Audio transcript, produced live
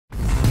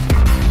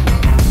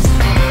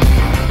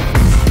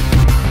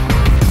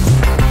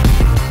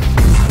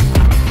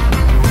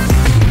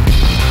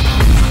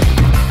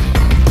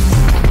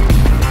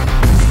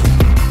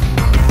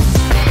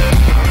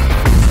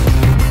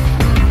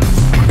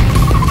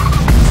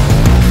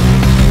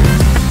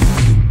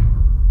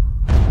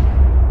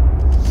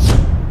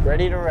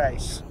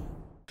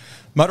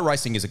Motor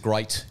racing is a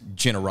great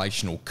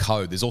generational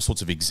code. There's all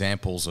sorts of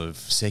examples of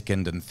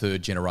second and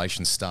third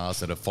generation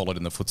stars that have followed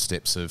in the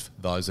footsteps of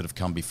those that have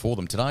come before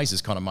them. Today's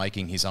is kind of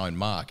making his own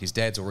mark. His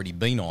dad's already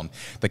been on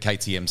the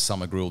KTM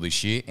Summer Grill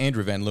this year.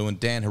 Andrew Van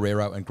Leeuwen, Dan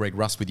Herrero and Greg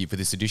Rust with you for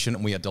this edition,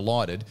 and we are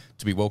delighted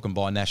to be welcomed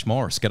by Nash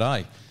Morris.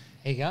 G'day.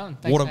 How you going?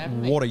 Thanks for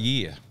having me. What a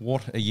year.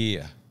 What a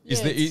year.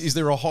 Yeah, is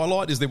there a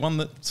highlight? Is there one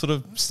that sort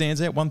of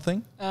stands out, one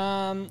thing?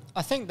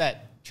 I think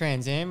that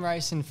Trans Am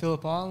race in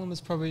Phillip Island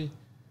was probably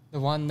the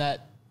one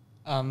that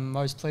I'm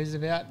most pleased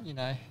about. You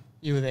know,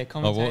 you were there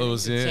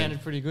commentating. It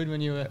sounded pretty good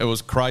when you were... It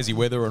was crazy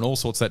weather and all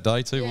sorts that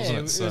day too, wasn't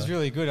it? It was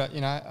really good.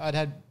 I'd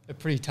had a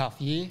pretty tough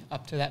year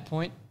up to that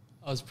point.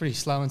 I was pretty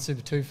slow in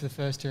Super 2 for the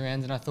first 2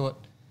 rounds, and I thought,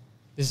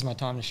 this is my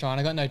time to shine.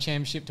 I got no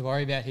championship to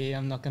worry about here.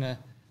 I'm not going to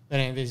let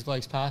any of these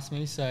blokes pass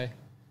me, so...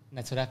 And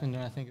that's what happened,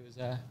 and I think it was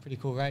a pretty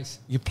cool race.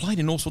 You played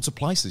in all sorts of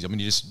places. I mean,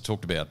 you just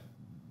talked about,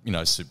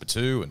 Super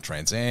 2 and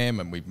Trans Am,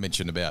 and we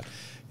mentioned about,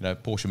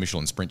 Porsche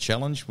Michelin Sprint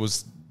Challenge.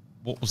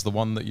 What was the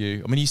one that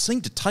you... I mean, you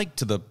seemed to take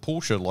to the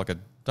Porsche like a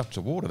duck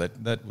to water.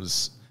 That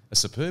was a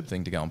superb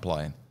thing to go and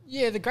play in.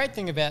 Yeah, the great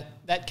thing about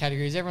that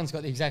category is everyone's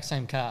got the exact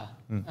same car.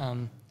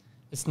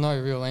 It's no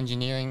real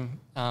engineering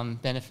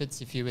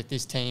benefits if you're with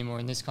this team or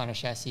in this kind of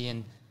chassis,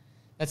 and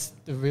that's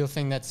the real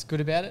thing that's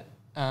good about it.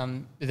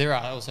 But there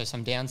are also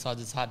some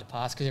downsides. It's hard to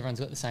pass because everyone's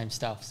got the same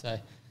stuff. So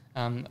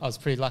I was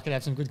pretty lucky to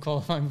have some good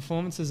qualifying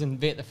performances and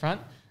be at the front.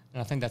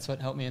 And I think that's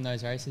what helped me in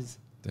those races.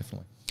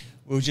 Definitely.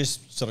 We were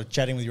just sort of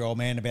chatting with your old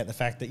man about the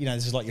fact that,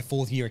 this is like your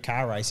 4th year of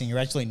car racing. You're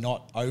actually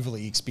not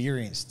overly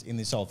experienced in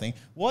this whole thing.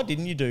 Why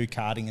didn't you do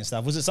karting and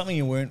stuff? Was it something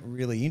you weren't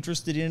really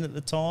interested in at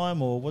the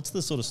time, or what's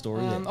the sort of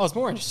story there? I was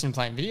more interested in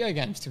playing video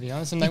games, to be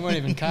honest, and they weren't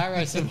even car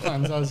racing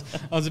ones. I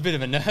was a bit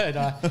of a nerd.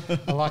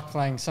 I liked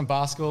playing some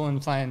basketball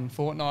and playing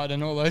Fortnite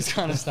and all those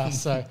kind of stuff.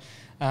 So,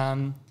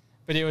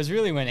 but it was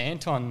really when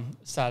Anton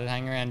started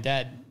hanging around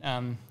Dad.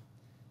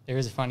 There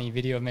is a funny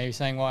video of me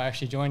saying why I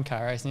actually joined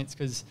car racing. It's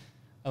because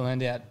I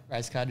learned out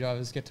race car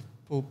drivers get to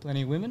pull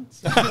plenty of women.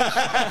 So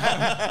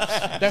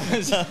that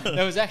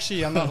was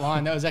actually, I'm not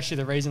lying, that was actually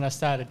the reason I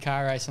started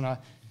car racing. I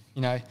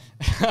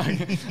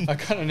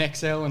got an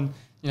XL and,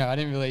 I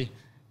didn't really,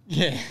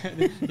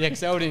 the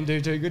XL didn't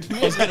do too good for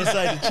me. I was going to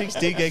say, did chicks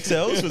dig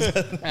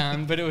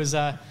XLs? But it was,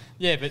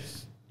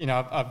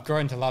 I've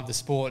grown to love the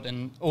sport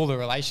and all the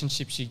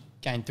relationships you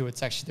gain through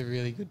it's actually the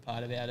really good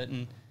part about it.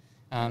 And,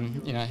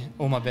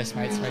 all my best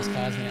mates race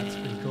cars now. It's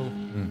pretty cool.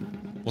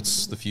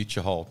 What's the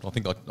future hold? I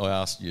think I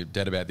asked your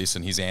dad about this,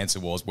 and his answer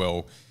was,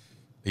 well,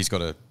 he's got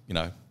to,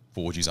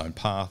 forge his own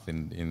path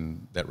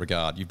in that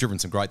regard. You've driven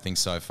some great things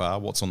so far.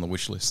 What's on the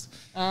wish list?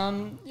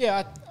 I'd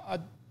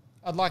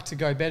like to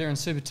go better in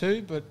Super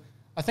 2, but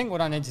I think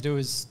what I need to do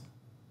is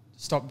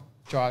stop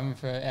driving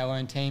for our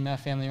own team, our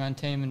family-run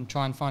team, and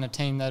try and find a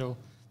team that'll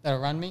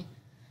run me.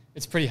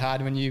 It's pretty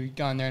hard when you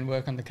go in there and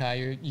work on the car.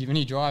 When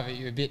you drive it,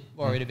 you're a bit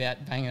worried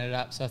about banging it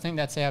up. So I think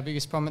that's our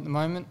biggest problem at the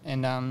moment.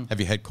 And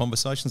have you had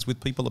conversations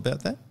with people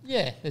about that?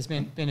 Yeah, there's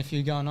been a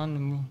few going on,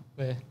 and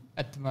we're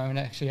at the moment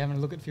actually having a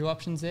look at a few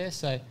options there.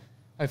 So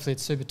hopefully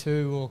it's Super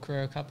 2 or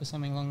Carrera Cup or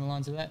something along the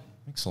lines of that.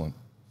 Excellent.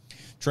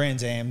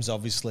 Trans Am's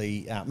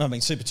obviously,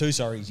 Super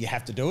 2, you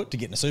have to do it to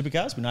get into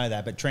supercars. We know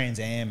that, but Trans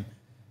Am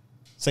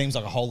seems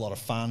like a whole lot of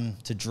fun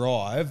to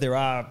drive. There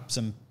are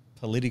some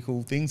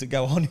political things that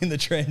go on in the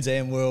Trans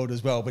Am world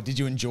as well, but did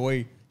you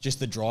enjoy just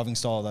the driving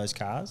style of those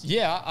cars?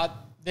 Yeah,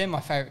 they're my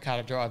favourite car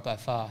to drive by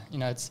far.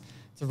 It's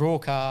a raw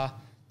car.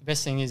 The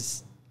best thing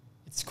is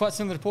it's quite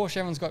similar to Porsche.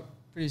 Everyone's got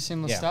pretty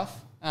similar stuff.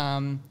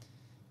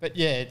 But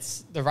yeah,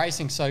 it's the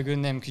racing's so good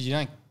in them because you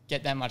don't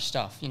get that much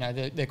stuff.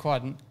 They're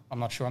quite, I'm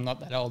not sure, I'm not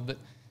that old, but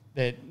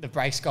the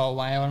brakes go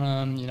away on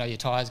them, your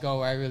tyres go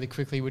away really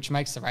quickly, which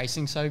makes the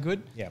racing so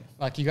good. Yeah.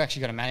 Like, you've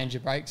actually got to manage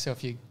your brakes, so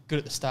if you're good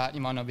at the start, you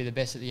might not be the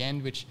best at the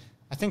end, which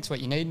I think is what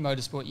you need in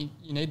motorsport.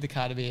 You need the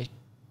car to be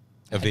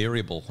a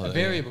variable. A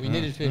variable. You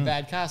need it to be a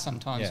bad car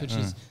sometimes, which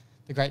is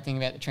the great thing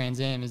about the Trans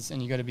Am is,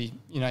 and you got to be,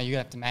 you got to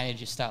have to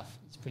manage your stuff.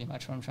 It's pretty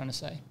much what I'm trying to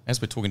say. As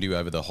we're talking to you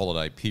over the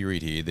holiday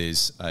period here,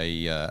 there's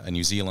a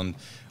New Zealand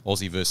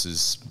Aussie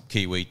versus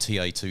Kiwi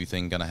TA2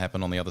 thing going to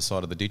happen on the other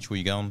side of the ditch. Will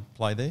you go and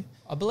play there?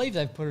 I believe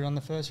they've put it on the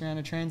first round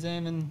of Trans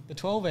Am in the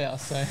 12 hours,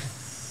 so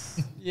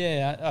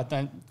yeah, I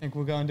don't think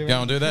we'll go and do it.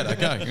 Go and do that,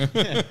 okay.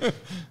 Yeah.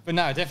 But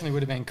no, it definitely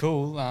would have been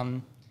cool.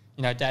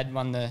 Dad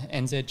won the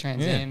NZ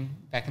Trans Am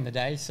back in the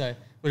day, so it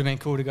would have been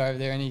cool to go over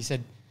there, and he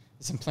said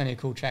there's some plenty of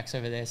cool tracks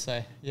over there,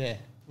 so yeah,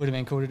 would have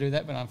been cool to do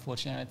that, but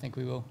unfortunately I don't think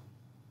we will.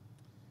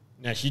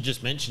 Now, you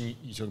just mentioned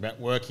you talk about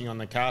working on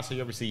the car, so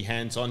you're obviously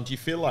hands-on. Do you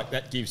feel like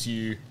that gives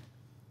you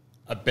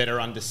a better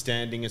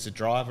understanding as a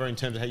driver in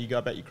terms of how you go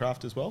about your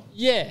craft as well?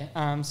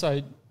 Yeah,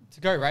 so to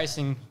go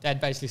racing,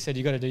 Dad basically said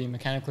you got to do your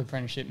mechanical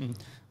apprenticeship, and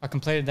I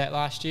completed that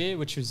last year,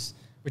 which is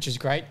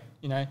great.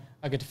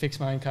 I get to fix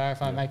my own car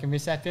if I make a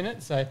mishap in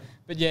it. So,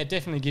 but yeah, it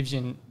definitely gives you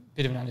a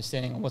bit of an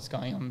understanding of what's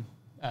going on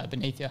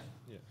beneath you.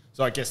 Yeah.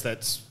 So I guess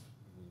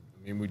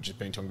we've just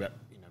been talking about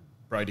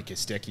Brody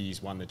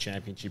Kostecki's won the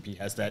championship. He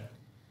has that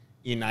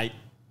innate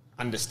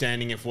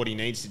understanding of what he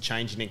needs to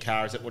change in a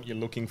car. Is that what you're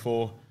looking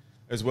for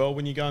as well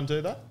when you go and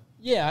do that?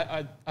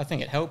 Yeah, I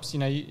think it helps. You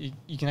know,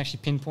 you can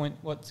actually pinpoint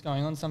what's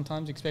going on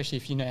sometimes, especially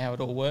if you know how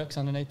it all works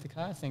underneath the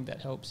car. I think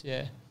that helps,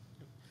 yeah.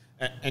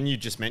 And you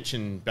just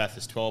mentioned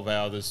Bathurst 12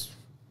 Hour.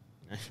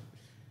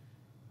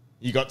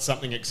 You got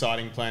something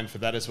exciting planned for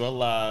that as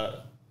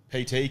well.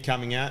 PT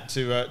coming out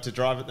to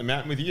drive at the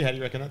mountain with you. How do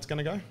you reckon that's going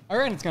to go? I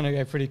reckon it's going to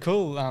go pretty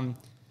cool.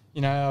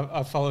 You know,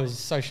 I follow his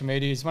social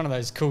media. He's one of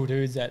those cool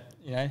dudes that,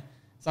 you know,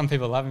 some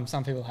people love him,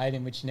 some people hate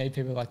him, which you need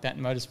people like that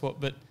in motorsport.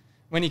 But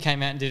when he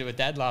came out and did it with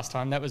Dad last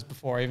time, that was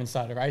before I even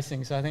started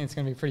racing. So I think it's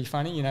going to be pretty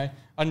funny. You know,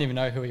 I didn't even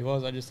know who he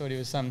was. I just thought he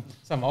was some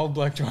old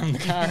bloke driving the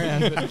car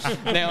around.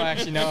 But now I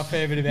actually know a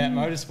fair bit about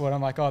motorsport.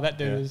 I'm like, oh, that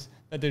dude was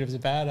a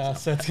badass.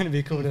 So it's going to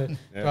be cool to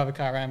drive a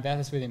car around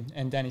Bathurst with him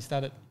and Danny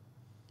Studdert.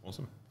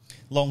 Awesome.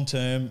 Long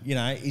term, you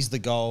know, is the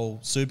goal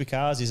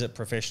supercars? Is it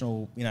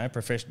professional? You know,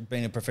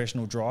 being a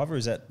professional driver.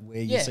 Is that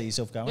where you see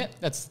yourself going? Yeah,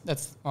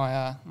 that's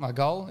my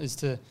goal is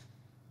to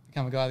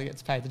become a guy that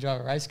gets paid to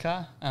drive a race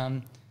car.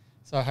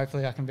 So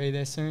hopefully I can be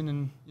there soon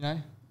and, you know,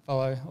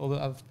 follow all the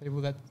other people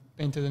that have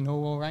been to the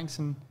Norwell ranks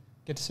and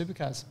get to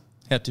supercars.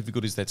 How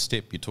difficult is that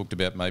step? You talked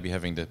about maybe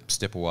having to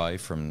step away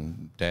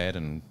from Dad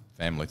and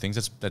family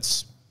things.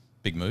 That's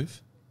big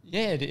move.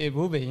 Yeah, it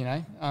will be, you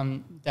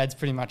know. Dad's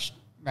pretty much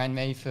ran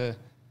me for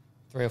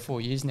 3 or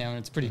 4 years now, and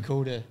it's pretty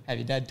cool to have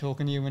your dad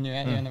talking to you when you're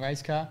out here in the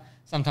race car.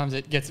 Sometimes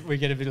we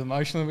get a bit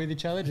emotional with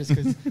each other just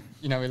because,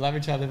 you know, we love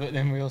each other, but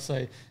then we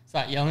also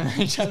start yelling at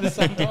each other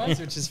sometimes,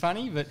 which is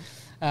funny. But,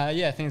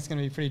 yeah, I think it's going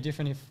to be pretty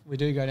different if we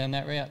do go down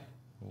that route.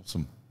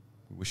 Awesome.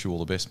 We wish you all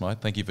the best, mate.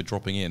 Thank you for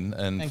dropping in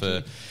and Thank for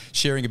you.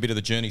 sharing a bit of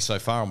the journey so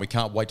far, and we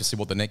can't wait to see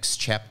what the next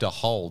chapter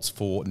holds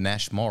for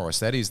Nash Morris.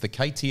 That is the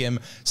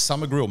KTM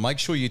Summer Grill. Make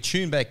sure you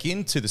tune back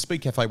in to the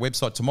Speed Cafe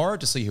website tomorrow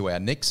to see who our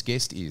next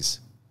guest is.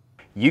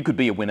 You could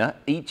be a winner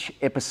each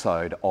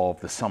episode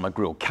of the Summer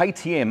Grill.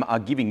 KTM are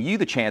giving you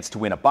the chance to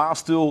win a bar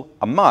stool,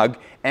 a mug,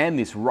 and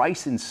this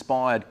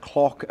race-inspired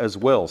clock as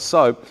well.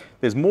 So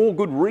there's more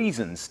good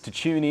reasons to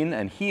tune in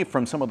and hear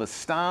from some of the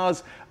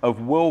stars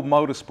of world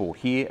motorsport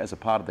here as a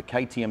part of the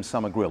KTM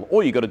Summer Grill.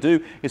 All you got to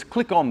do is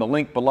click on the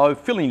link below,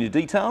 fill in your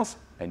details,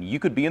 and you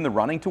could be in the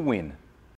running to win.